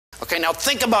Okay, now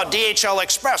think about DHL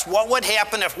Express. What would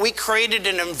happen if we created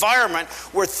an environment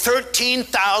where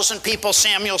 13,000 people,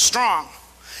 Samuel strong,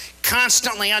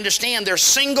 constantly understand their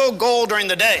single goal during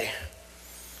the day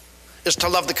is to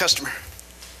love the customer,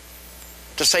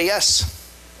 to say yes,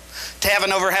 to have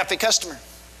an over-happy customer.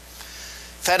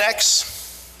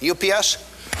 FedEx,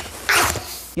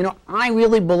 UPS. You know, I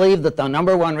really believe that the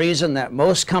number one reason that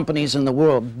most companies in the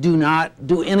world do not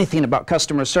do anything about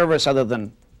customer service other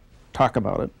than talk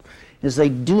about it is they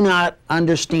do not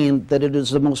understand that it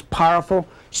is the most powerful,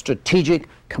 strategic,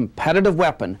 competitive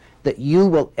weapon that you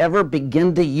will ever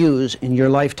begin to use in your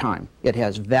lifetime. It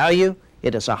has value.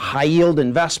 It is a high-yield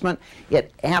investment.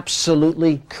 It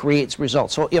absolutely creates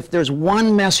results. So if there's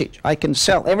one message I can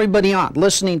sell everybody on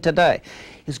listening today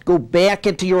is go back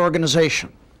into your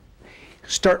organization.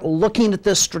 Start looking at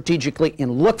this strategically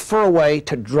and look for a way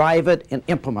to drive it and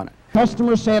implement it.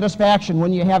 Customer satisfaction,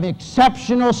 when you have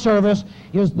exceptional service,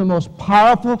 is the most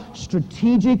powerful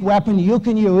strategic weapon you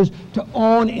can use to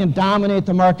own and dominate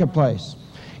the marketplace.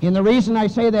 And the reason I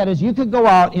say that is you could go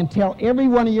out and tell every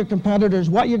one of your competitors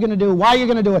what you're going to do, why you're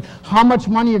going to do it, how much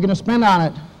money you're going to spend on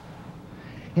it,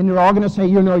 and they're all going to say,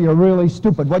 you know, you're really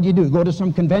stupid. What do you do? Go to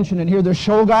some convention and hear the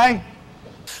Tschohl guy?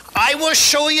 I will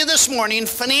show you this morning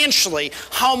financially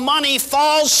how money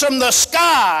falls from the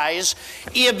skies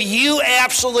if you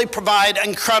absolutely provide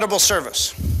incredible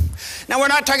service. Now, we're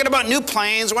not talking about new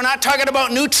planes. We're not talking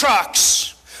about new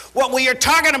trucks. What we are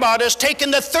talking about is taking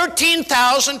the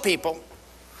 13,000 people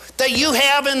that you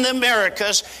have in the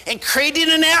Americas and creating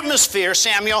an atmosphere,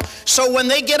 Samuel, so when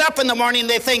they get up in the morning,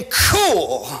 they think,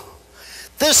 cool,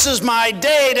 this is my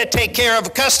day to take care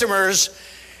of customers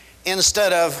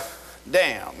instead of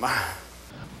damn.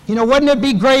 You know, wouldn't it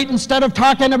be great instead of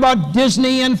talking about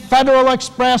Disney and Federal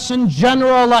Express and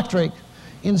General Electric,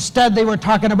 instead they were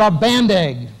talking about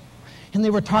Band-Aid, and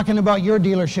they were talking about your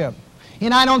dealership.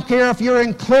 And I don't care if you're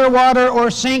in Clearwater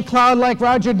or St. Cloud like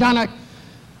Roger Dunnock.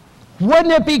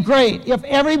 Wouldn't it be great if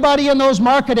everybody in those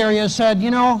market areas said,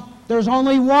 you know, there's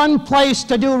only one place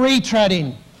to do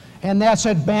retreading, and that's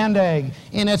at Band-Aid,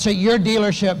 and it's at your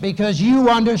dealership because you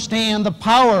understand the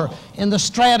power and the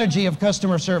strategy of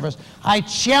customer service. I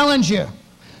challenge you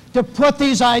to put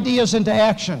these ideas into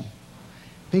action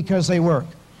because they work.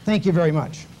 Thank you very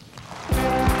much.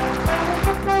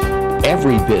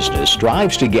 Every business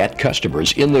strives to get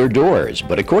customers in their doors,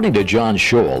 but according to John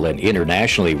Tschohl, an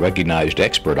internationally recognized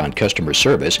expert on customer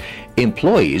service,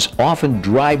 employees often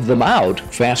drive them out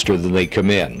faster than they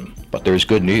come in. But there's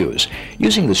good news.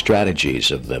 Using the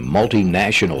strategies of the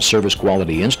Multinational Service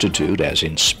Quality Institute as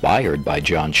inspired by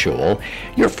John Tschohl,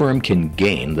 your firm can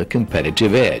gain the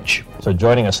competitive edge. So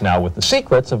joining us now with the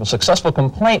secrets of a successful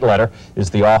complaint letter is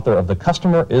the author of The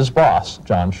Customer is Boss,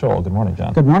 John Tschohl. Good morning,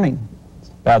 John. Good morning.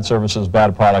 Bad services,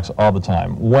 bad products all the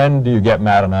time. When do you get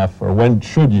mad enough, or when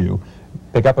should you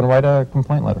pick up and write a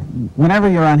complaint letter? Whenever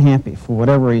you're unhappy, for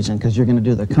whatever reason, because you're going to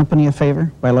do the company a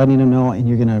favor by letting them know, and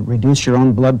you're going to reduce your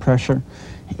own blood pressure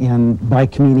and by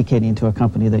communicating to a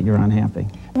company that you're unhappy.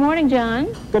 Good morning,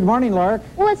 John. Good morning, Lark.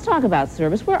 Well, let's talk about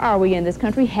service. Where are we in this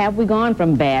country? Have we gone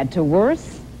from bad to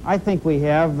worse? I think we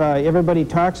have. Everybody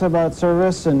talks about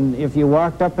service, and if you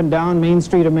walked up and down Main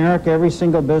Street America, every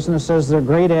single business says they're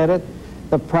great at it.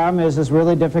 The problem is it's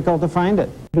really difficult to find it.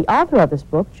 The author of this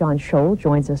book, John Tschohl,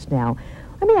 joins us now.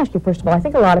 Let me ask you, first of all, I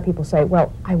think a lot of people say,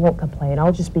 well, I won't complain,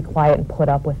 I'll just be quiet and put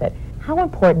up with it. How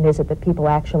important is it that people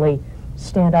actually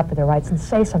stand up for their rights and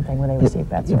say something when they receive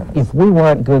bad service? If we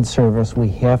want good service, we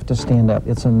have to stand up.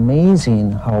 It's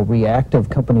amazing how reactive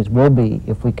companies will be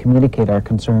if we communicate our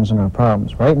concerns and our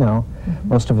problems. Right now,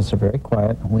 most of us are very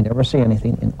quiet, and we never say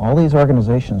anything, and all these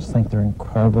organizations think they're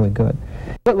incredibly good.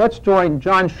 But let's join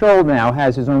John Tschohl now,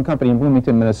 has his own company in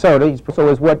Bloomington, Minnesota. So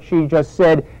is what she just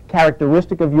said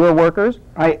characteristic of your workers?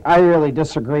 I really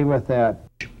disagree with that.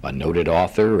 A noted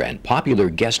author and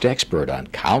popular guest expert on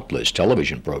countless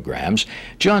television programs,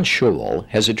 John Tschohl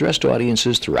has addressed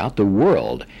audiences throughout the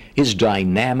world. His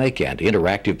dynamic and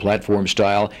interactive platform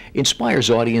style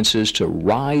inspires audiences to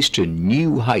rise to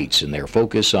new heights in their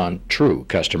focus on true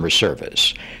customer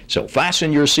service. So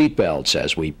fasten your seatbelts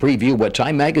as we preview what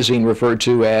Time Magazine referred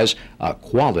to as a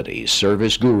quality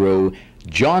service guru,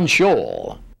 John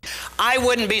Tschohl. I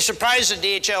wouldn't be surprised at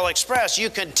DHL Express.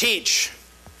 You can teach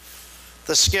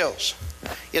the skills.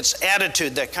 It's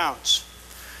attitude that counts.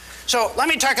 So let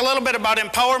me talk a little bit about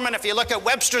empowerment. If you look at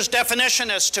Webster's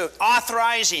definition as to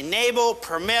authorize, enable,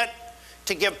 permit,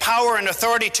 to give power and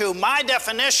authority to, my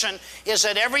definition is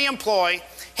that every employee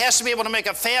has to be able to make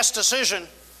a fast decision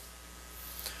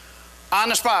on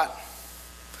the spot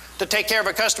to take care of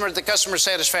a customer, the customer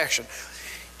satisfaction.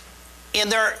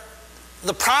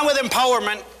 The problem with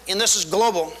empowerment and this is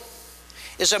global,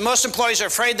 is that most employees are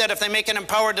afraid that if they make an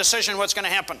empowered decision, what's going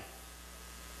to happen?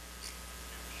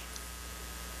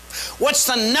 What's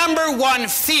the number one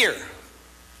fear?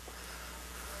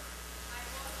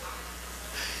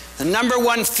 The number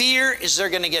one fear is they're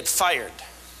going to get fired.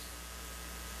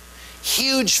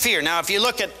 Huge fear. Now, if you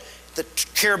look at the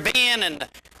Caribbean and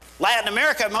Latin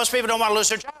America, most people don't want to lose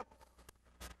their job.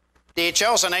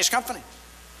 DHL is a nice company.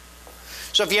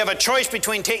 So if you have a choice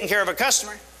between taking care of a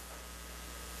customer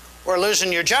or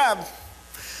losing your job,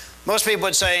 most people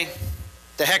would say,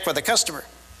 the heck with the customer.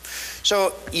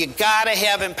 So you got to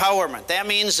have empowerment. That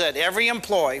means that every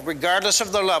employee, regardless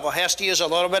of their level, has to use a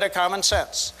little bit of common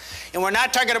sense. And we're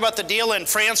not talking about the deal in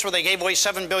France where they gave away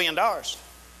 $7 billion.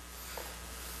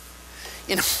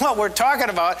 You know, what we're talking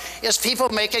about is people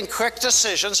making quick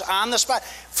decisions on the spot.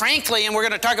 Frankly, and we're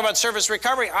going to talk about service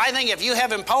recovery, I think if you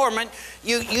have empowerment,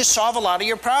 you solve a lot of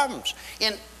your problems.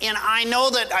 And I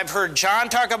know that I've heard John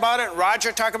talk about it,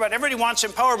 Roger talk about it. Everybody wants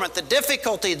empowerment. The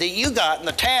difficulty that you got and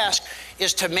the task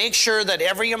is to make sure that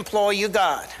every employee you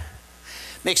got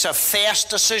makes a fast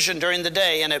decision during the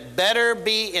day, and it better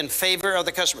be in favor of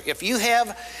the customer. If you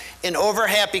have an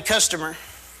over-happy customer,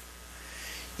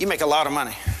 you make a lot of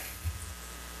money.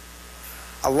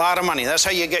 A lot of money. That's how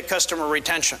you get customer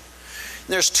retention.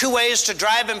 There's two ways to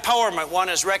drive empowerment. One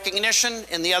is recognition,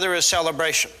 and the other is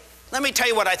celebration. Let me tell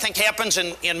you what I think happens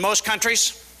in most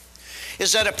countries,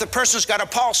 is that if the person's got a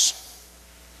pulse,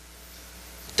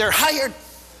 they're hired.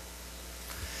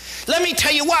 Let me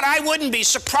tell you what, I wouldn't be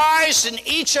surprised in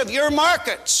each of your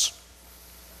markets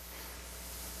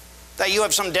that you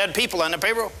have some dead people on the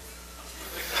payroll.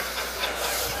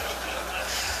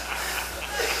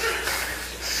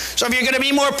 So if you're going to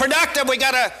be more productive, we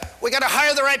got to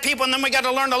hire the right people, and then we got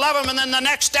to learn to love them. And then the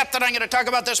next step that I'm going to talk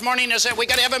about this morning is that we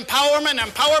got to have empowerment.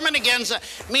 Empowerment, again,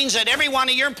 means that every one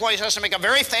of your employees has to make a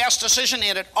very fast decision,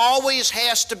 and it always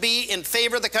has to be in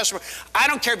favor of the customer. I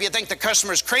don't care if you think the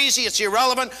customer is crazy, it's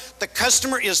irrelevant. The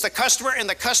customer is the customer, and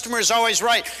the customer is always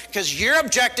right, because your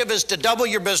objective is to double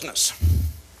your business.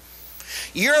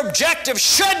 Your objective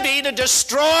should be to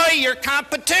destroy your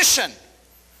competition.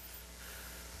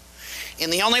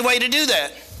 And the only way to do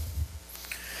that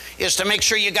is to make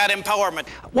sure you got empowerment.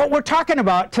 What we're talking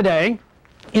about today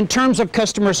in terms of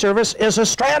customer service is a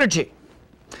strategy.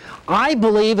 I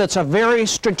believe it's a very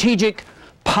strategic,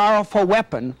 powerful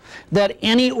weapon that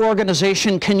any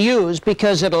organization can use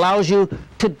because it allows you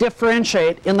to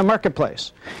differentiate in the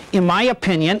marketplace. In my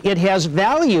opinion, it has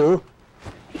value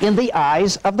in the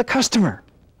eyes of the customer.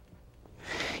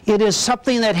 It is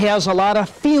something that has a lot of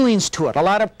feelings to it, a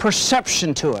lot of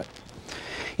perception to it.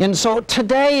 And so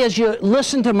today, as you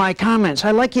listen to my comments,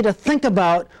 I'd like you to think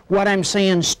about what I'm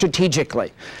saying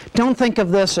strategically. Don't think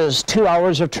of this as 2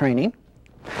 hours of training.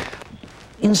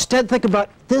 Instead, think about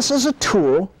this as a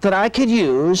tool that I could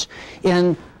use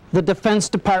in the Defense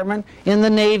Department, in the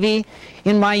Navy,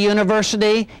 in my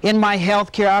university, in my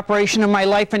healthcare operation, in my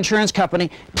life insurance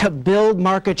company, to build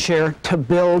market share, to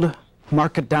build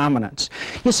market dominance.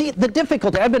 You see, the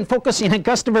difficulty, I've been focusing on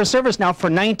customer service now for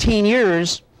 19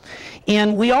 years,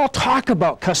 and we all talk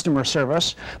about customer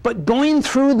service, but going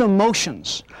through the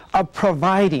motions of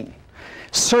providing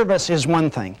service is one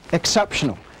thing.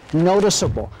 Exceptional,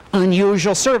 noticeable,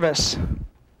 unusual service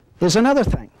is another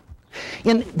thing.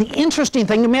 And the interesting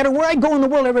thing, no matter where I go in the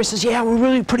world, everybody says, yeah, we're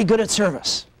really pretty good at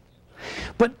service.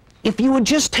 But if you would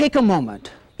just take a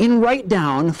moment and write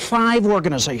down 5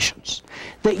 organizations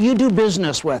that you do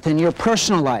business with in your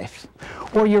personal life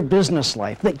or your business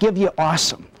life that give you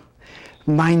awesome,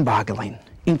 mind-boggling,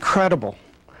 incredible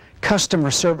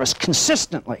customer service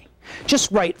consistently.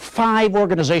 Just write 5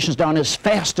 organizations down as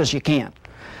fast as you can.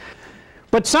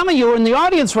 But some of you in the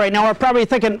audience right now are probably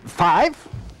thinking, 5?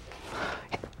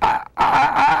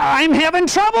 I'm having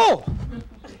trouble.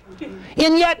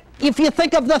 And yet, if you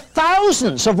think of the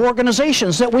thousands of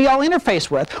organizations that we all interface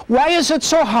with, why is it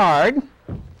so hard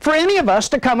for any of us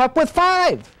to come up with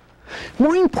 5?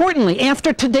 More importantly,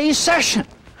 after today's session,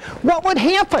 what would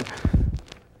happen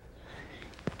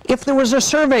if there was a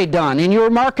survey done in your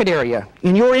market area,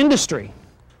 in your industry,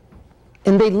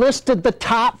 and they listed the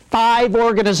top 5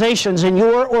 organizations, and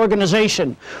your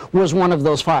organization was one of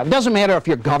those 5? It doesn't matter if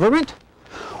you're government,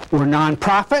 or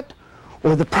nonprofit,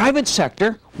 or the private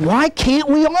sector. Why can't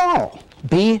we all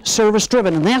be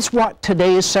service-driven? And that's what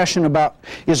today's session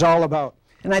is all about.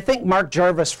 And I think Mark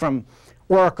Jarvis from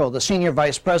Oracle, the Senior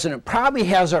Vice President, probably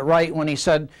has it right when he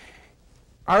said,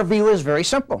 our view is very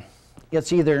simple.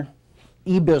 It's either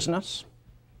e-business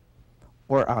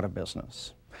or out of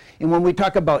business. And when we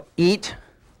talk about eat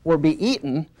or be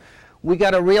eaten, we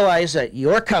got to realize that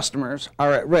your customers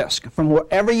are at risk. From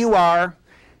wherever you are,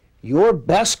 Your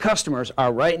best customers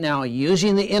are right now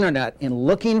using the internet and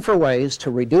looking for ways to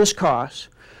reduce costs,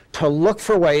 to look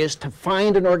for ways to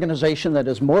find an organization that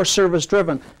is more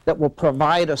service-driven, that will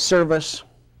provide a service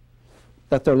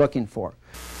that they're looking for.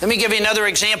 Let me give you another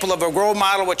example of a role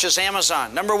model, which is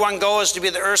Amazon. Number one goal is to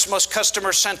be the Earth's most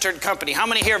customer-centered company. How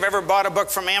many here have ever bought a book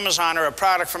from Amazon or a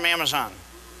product from Amazon?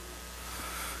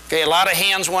 Okay, a lot of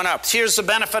hands went up. Here's the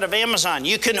benefit of Amazon.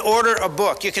 You can order a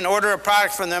book. You can order a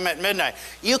product from them at midnight.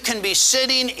 You can be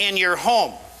sitting in your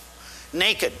home,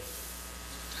 naked,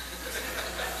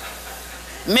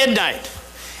 midnight,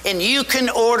 and you can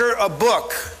order a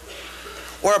book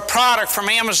or a product from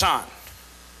Amazon.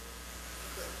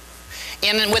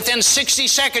 And within 60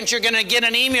 seconds, you're going to get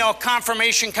an email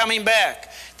confirmation coming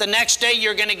back. The next day,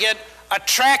 you're going to get a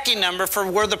tracking number for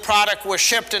where the product was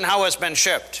shipped and how it's been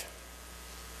shipped.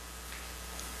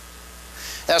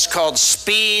 That's called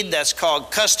speed, that's called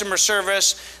customer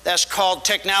service, that's called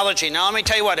technology. Now let me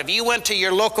tell you what, if you went to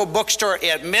your local bookstore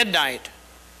at midnight,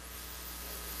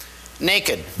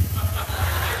 naked,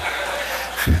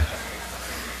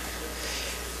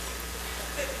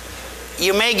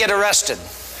 you may get arrested.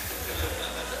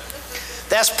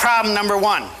 That's problem number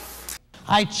one.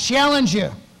 I challenge you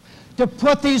to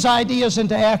put these ideas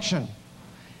into action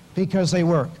because they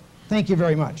work. Thank you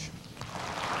very much.